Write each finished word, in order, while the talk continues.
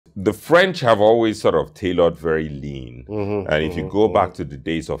the French have always sort of tailored very lean. And if you go back to the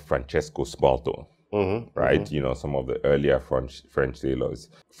days of Francesco Smalto, right, you know, some of the earlier French tailors,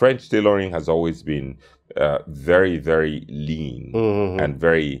 French tailoring has always been very, very lean and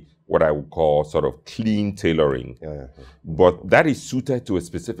very, what I would call sort of clean tailoring. But that is suited to a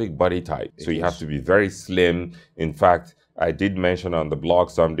specific body type. So you have to be very slim. In fact, I did mention on the blog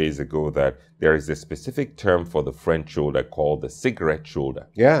some days ago that there is a specific term for the French shoulder called the cigarette shoulder.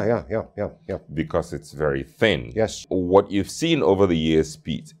 Yeah. Because it's very thin. Yes. What you've seen over the years,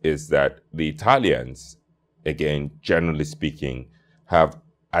 Pete, is that the Italians, again, generally speaking, have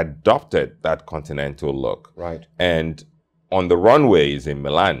adopted that continental look. Right. And on the runways in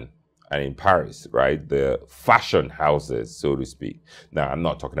Milan and in Paris, right, the fashion houses, so to speak. Now, I'm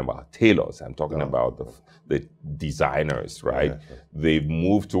not talking about tailors. I'm talking about the designers, right? They've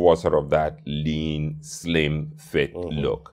moved towards sort of that lean, slim, fit look.